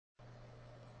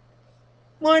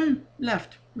One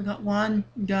left. We got one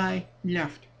guy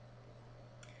left.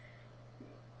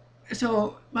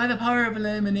 So, by the power of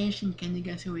elimination, can you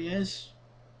guess who he is?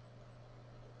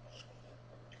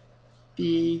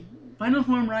 The Final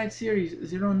Form Ride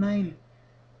Series 09,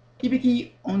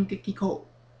 HibikiOngekiko.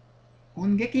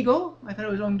 Ongekiko? I thought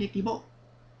it was Ongekibo.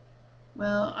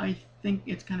 Well, I think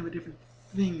it's kind of a different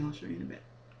thing. I'll show you in a bit.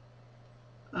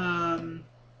 I'm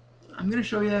going to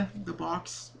show you the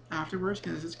box afterwards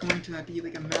because it's going to be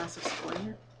like a massive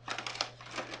spoiler.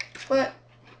 But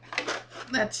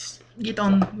let's get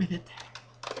on with it.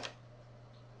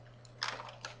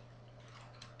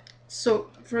 So,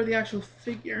 for the actual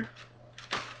figure,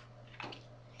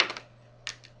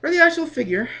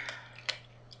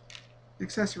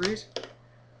 accessories,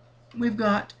 we've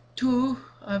got two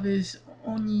of his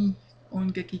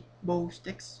Ongekibo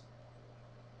sticks.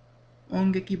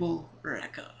 Ongekibo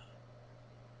Reka.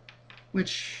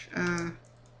 Which,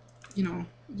 you know,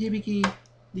 Hibiki,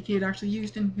 the kid actually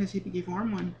used in his Hibiki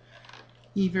form when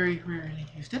he very rarely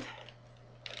used it.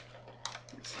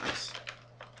 It sucks.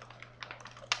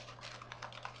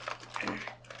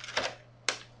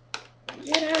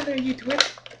 Get out of there, you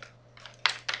twit!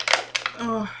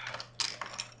 Oh.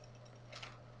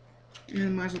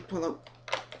 And might as well pull out.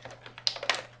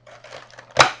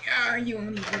 Ah, you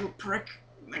little prick.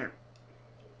 There.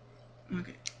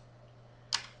 Okay.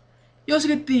 You also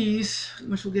get these,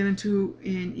 which we'll get into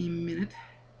in a minute.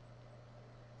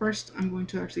 First, I'm going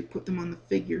to actually put them on the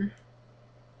figure.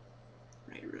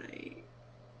 Right.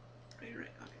 Okay.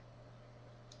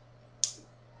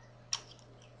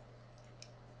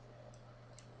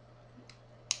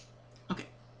 Okay.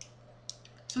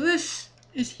 So this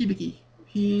is Hibiki.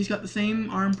 He's got the same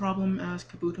arm problem as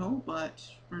Kabuto, but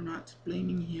we're not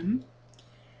blaming him.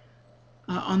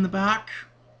 On the back,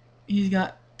 he's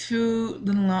got two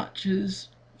little notches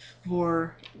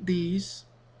for these.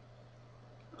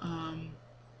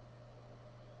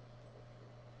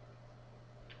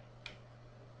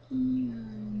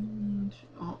 And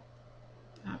I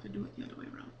have to do it the other way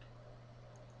around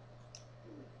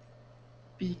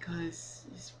because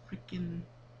he's freaking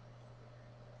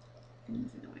in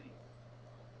the way,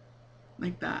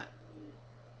 like that.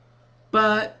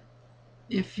 But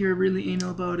if you're really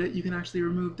anal about it, you can actually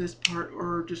remove this part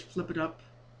or just flip it up.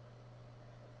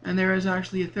 And there is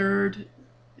actually a third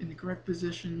in the correct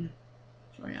position.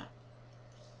 So yeah.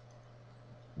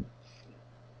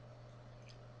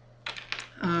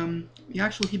 The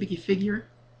actual Hibiki figure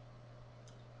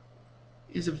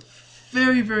is a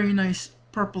very, very nice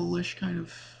purplish kind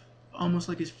of, almost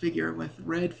like his figure with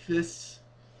red fists.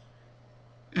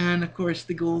 And of course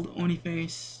the gold Oni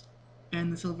face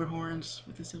and the silver horns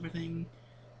with the silver thing.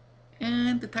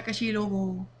 And the Takashi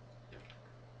logo.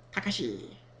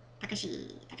 Takashi.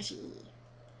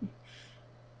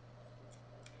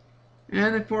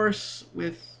 And of course,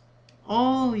 with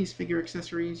all these figure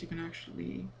accessories, you can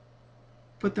actually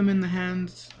put them in the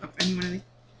hands of anyone of these.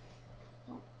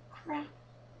 Oh, crap.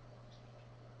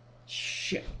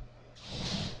 Shit.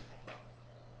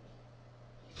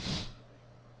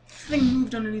 Thing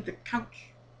moved underneath the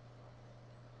couch.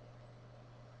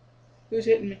 Who's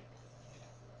hitting me?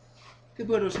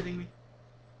 Kabuto's hitting me.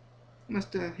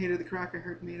 Must have hated the crack I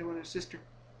heard made about his sister.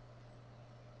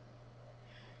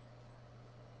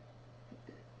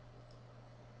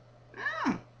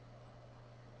 Oh.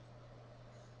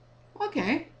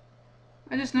 Okay.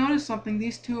 I just noticed something.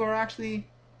 These two are actually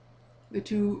the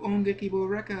two Ongekibo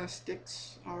Reka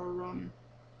sticks are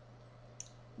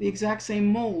the exact same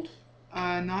mold,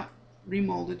 not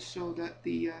remolded so that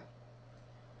the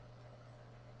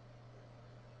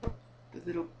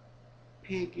little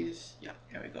pig is, yeah,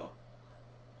 there we go.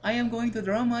 I am going to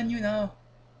drum on you now.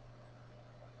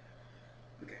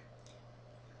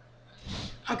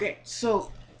 Okay,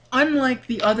 so unlike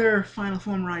the other Final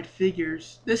Form Ride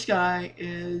figures, this guy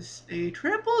is a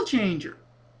triple changer.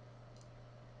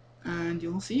 And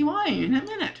you'll see why in a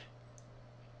minute.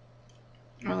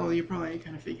 Although you probably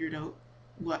kind of figured out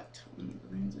what one of the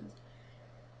things is.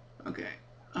 Okay.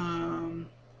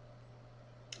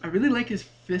 I really like his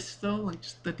fist though, like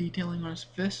just the detailing on his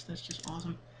fist. That's just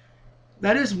awesome.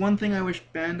 That is one thing I wish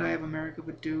Bandai of America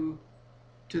would do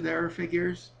to their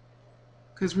figures.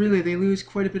 Because really, they lose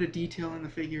quite a bit of detail in the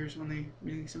figures when they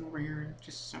release them over here. It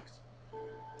just sucks.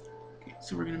 Okay,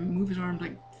 so we're going to move his arms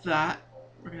like that.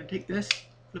 We're going to take this,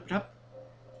 flip it up.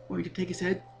 Or we could take his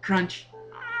head, crunch.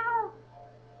 Ow!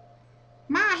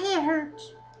 My head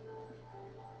hurts.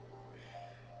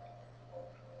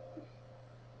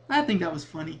 I think that was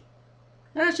funny.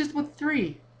 That's just with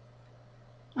 3.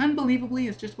 Unbelievably,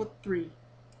 it's just with 3.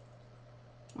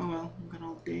 Oh well, we've got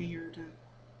all day here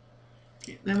to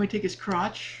Okay, then we take his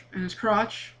crotch, and his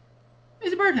crotch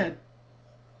is a bird head.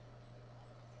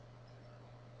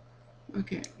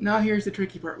 Okay, now here's the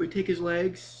tricky part. We take his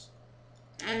legs,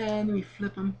 and we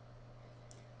flip them.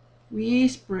 We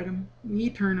spread them. We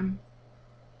turn them.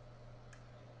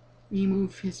 We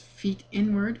move his feet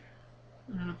inward.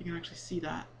 I don't know if you can actually see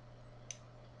that.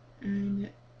 And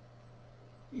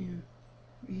yeah,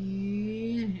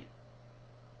 wait a minute.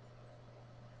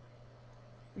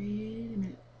 Wait a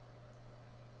minute.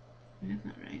 That's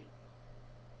not right.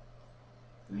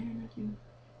 Why not you?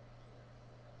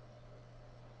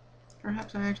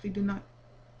 Perhaps I actually did not.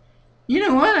 You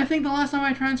know what? I think the last time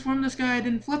I transformed this guy, I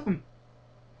didn't flip him.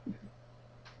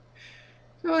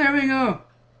 So there we go.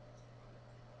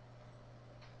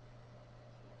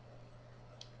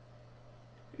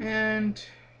 And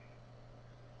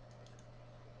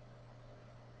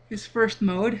his first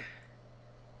mode,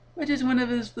 which is one of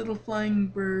his little flying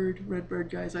bird, red bird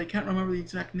guys. I can't remember the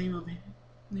exact name of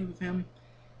him.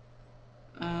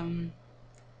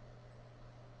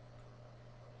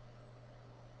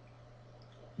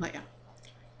 But yeah.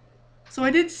 So I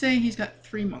did say he's got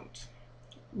 3 modes.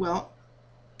 Well,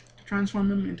 to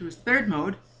transform him into his 3rd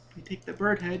mode, we take the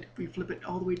bird head, we flip it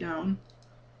all the way down.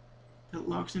 It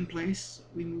locks in place.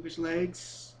 We move his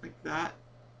legs like that.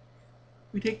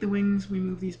 We take the wings, we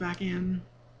move these back in.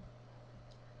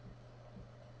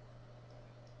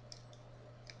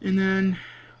 And then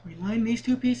we line these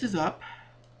 2 pieces up.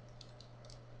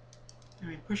 And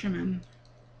we push them in.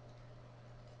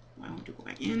 I want to go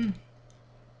back in.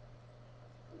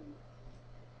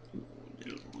 Ooh,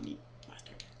 little horny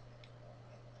bastard.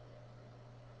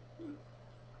 And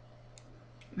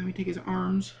then we take his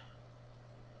arms.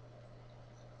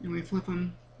 And we flip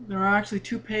them. There are actually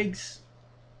 2 pegs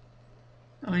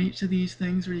on each of these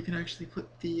things where you can actually put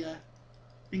the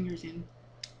fingers in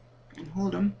and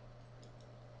hold them.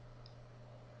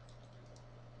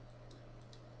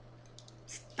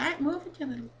 Start moving, you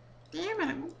little. Damn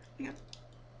it!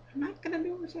 I'm not gonna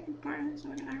do the second part of this,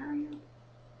 so I gotta hurry up.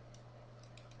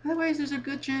 Otherwise, there's a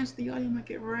good chance the audio might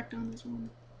get wrecked on this one.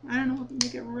 I don't know if it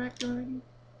might get wrecked already.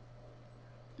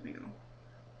 There we go.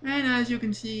 And as you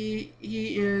can see,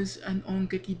 he is an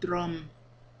Ongeki drum.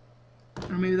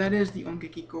 Or maybe that is the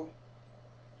Ongekiko.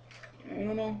 I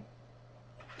don't know.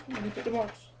 Where did I put the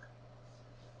box?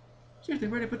 Seriously,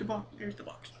 where did I put the box? There's the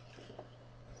box.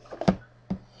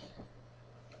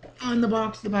 On the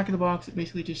box, the back of the box, it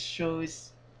basically just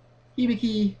shows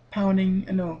Hibiki pounding,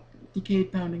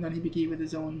 Decade pounding on Hibiki with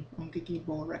his own Ongeki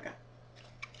Bowl Rekka.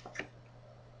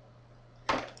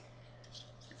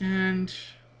 And,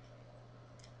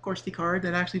 of course, the card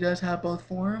that actually does have both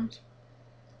forms.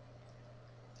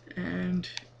 And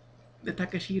the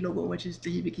Takashi logo, which is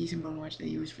the Hibiki symbol which they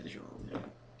use for the show.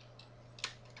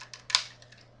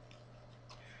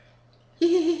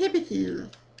 Hibiki!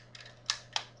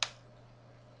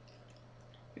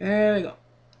 There we go.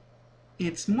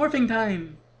 It's morphing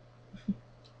time!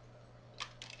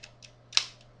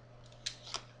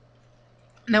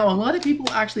 Now, a lot of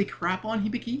people actually crap on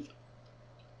Hibiki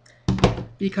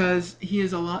because he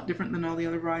is a lot different than all the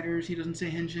other riders. He doesn't say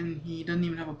henshin. He doesn't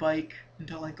even have a bike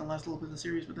until like the last little bit of the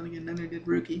series. But then again, then they did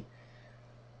Rookie.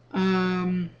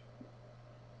 And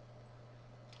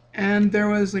there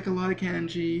was like a lot of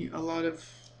kanji, a lot of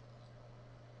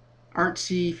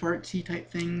artsy, fartsy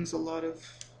type things, a lot of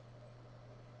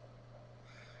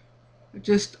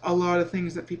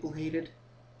things that people hated.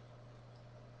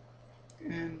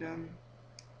 And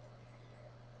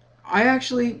I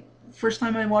actually, first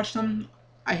time I watched them,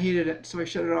 I hated it, so I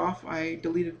shut it off. I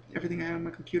deleted everything I had on my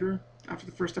computer after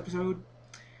the first episode.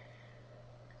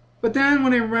 But then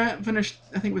when I finished,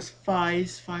 I think it was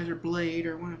Fies or Blade,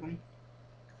 or one of them,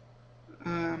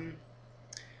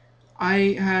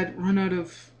 I had run out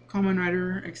of Kamen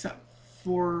Rider, except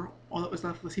for all that was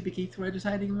left was Hibiki, so I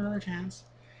decided to give him another chance.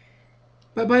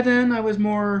 But by then, I was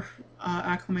more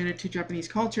acclimated to Japanese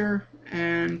culture,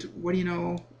 and what do you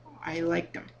know, I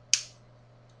liked him.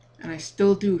 And I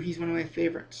still do. He's one of my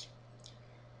favorites.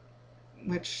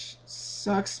 Which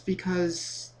sucks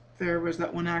because there was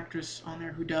that one actress on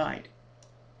there who died.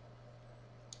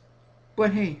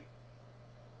 But hey,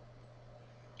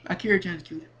 Akira-chan's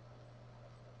cute.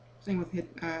 Same with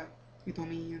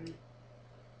Hitomi and...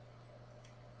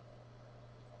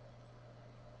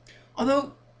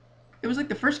 Although, it was like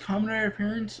the first Kamen Rider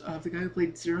appearance of the guy who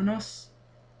played Zeronos.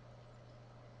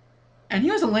 And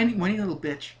he was a whiny little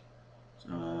bitch.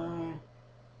 So,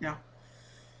 yeah.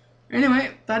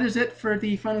 Anyway, that is it for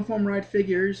the Final Form Ride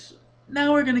figures.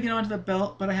 Now we're going to get onto the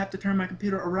belt, but I have to turn my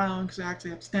computer around because I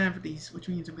actually have to stand for these, which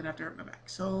means I'm going to have to hurt my back.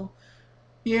 So,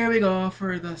 here we go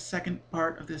for the second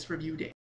part of this review day.